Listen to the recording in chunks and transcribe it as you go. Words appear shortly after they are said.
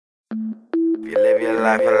You live your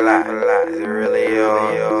life a lot. Is it really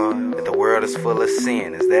yours? That the world is full of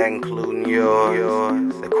sin, is that including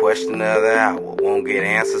yours? The question of the hour won't get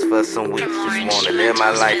answers for some weeks. Just wanna live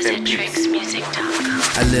my life in peace.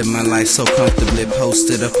 I live my life so comfortably,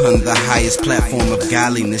 posted upon the highest platform of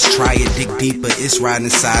godliness. Try it, dig deeper, it's right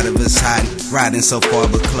inside of us, riding so far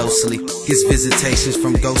but closely. Gets visitations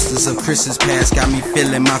from ghosts of Chris's past, got me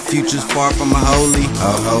feeling my future's far from a holy.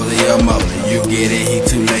 Oh, holy or moly, you get it, he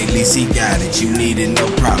too late, at least he got it. You need it, no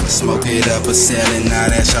problem, smoke it up or sell it, now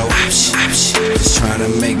that's your option. Just trying to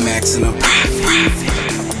make maximum profit.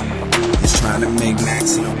 Just trying to make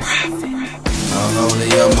maximum profit. Oh, holy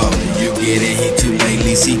or moly, you get it, he too late, at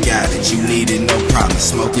least he got it. You need it, no problem,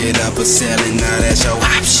 smoke it up or sell it, now that's your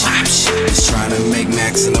option. Just trying to make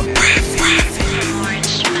maximum profit.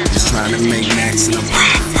 Just trying to make maximum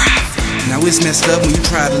profit. Now it's messed up when you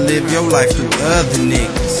try to live your life through other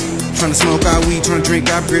niggas. Trying to smoke our weed, trying to drink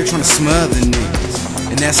our beer, trying to smother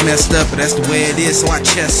niggas. And that's messed up, but that's the way it is, so I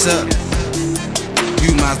chest up.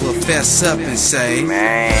 You might as well fess up and say,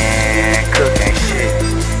 man, cook ain't shit.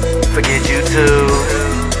 Forget you too.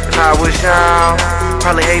 If I was y'all,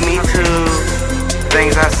 probably hate me too.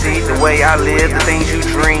 Things I see, the way I live, the things you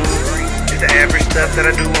dream, is the average stuff that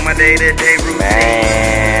I do on my day-to-day routine.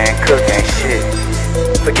 Man, cook ain't shit.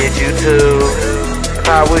 Forget you too. If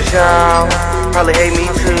I was y'all, probably hate me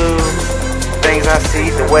too. Things I see,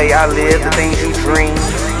 the way I live, the things you dream,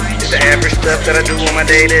 is the average stuff that I do on my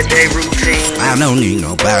day-to-day routine. I don't need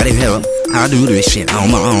nobody help, I do this shit on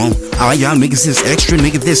my own. All y'all niggas is extra,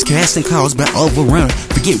 nigga, this casting calls been overrun.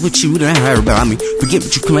 Forget what you done heard about me, forget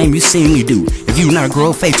what you claim you seen me do. If you not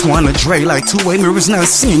grow fake, wanna Dre like two-way mirrors not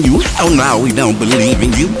seeing you. Oh no, we don't believe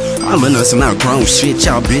in you. All of us not grown shit,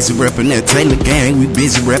 y'all busy reppin' that Taylor gang, we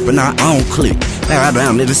busy reppin' our own clique. Bow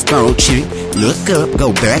down to the stone chick, look up,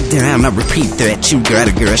 go back down, I repeat that, you got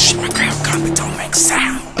a girl, shit, my girl comment don't make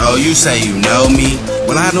sound. Oh, you say you know me?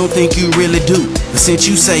 Well, I don't think you really do. But since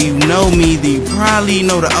you say you know me, then you probably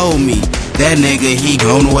know the old me. That nigga, he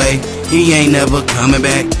gone away, he ain't never coming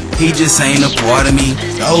back. He just ain't a part of me.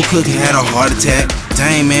 The old cook had a heart attack.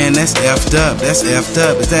 Dang man, that's effed up, that's effed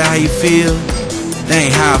up. Is that how you feel? That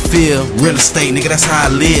ain't how I feel. Real estate, nigga, that's how I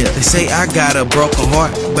live. They say I got a broken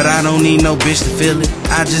heart, but I don't need no bitch to feel it.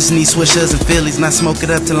 I just need swishers and Phillies, not smoke it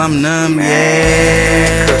up till I'm numb,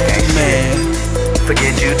 yeah. Man,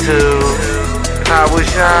 forget you too. If I was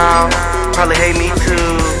y'all, probably hate me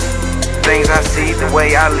too. Things I see, the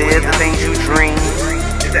way I live, the things you dream,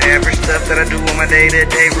 is the average stuff that I do on my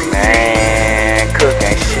day-to-day routine. Man, cook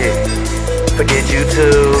ain't shit. Forget you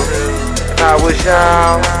too. If I was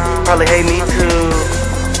y'all, probably hate me too.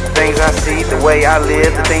 Things I see, the way I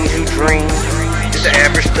live, the things you dream, is the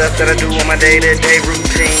average stuff that I do on my day-to-day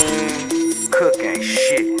routine. Cook ain't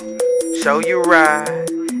shit. Show you right.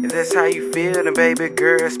 If that's how you feel, then baby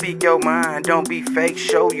girl, speak your mind. Don't be fake,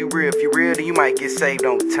 show you real. If you real, then you might get saved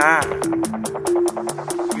on time.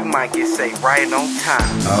 You might get saved right on time.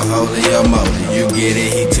 Oh, holy or moly, you get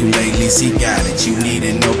it, he too late, at least he got it. You need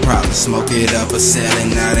it, no problem, smoke it up or sell it,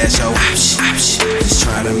 now that's your option. Just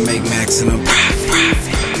trying to make maximum profit.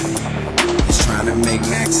 Just trying to make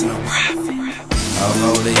maximum profit.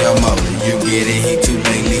 Oh, holy or moly, you get it, he too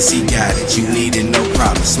late, at least he got it. You need it, no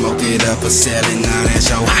problem, smoke it up or sell it, now that's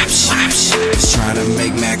your option. Just trying to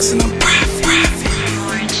make maximum profit.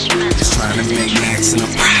 Just trying to make maximum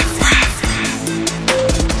profit.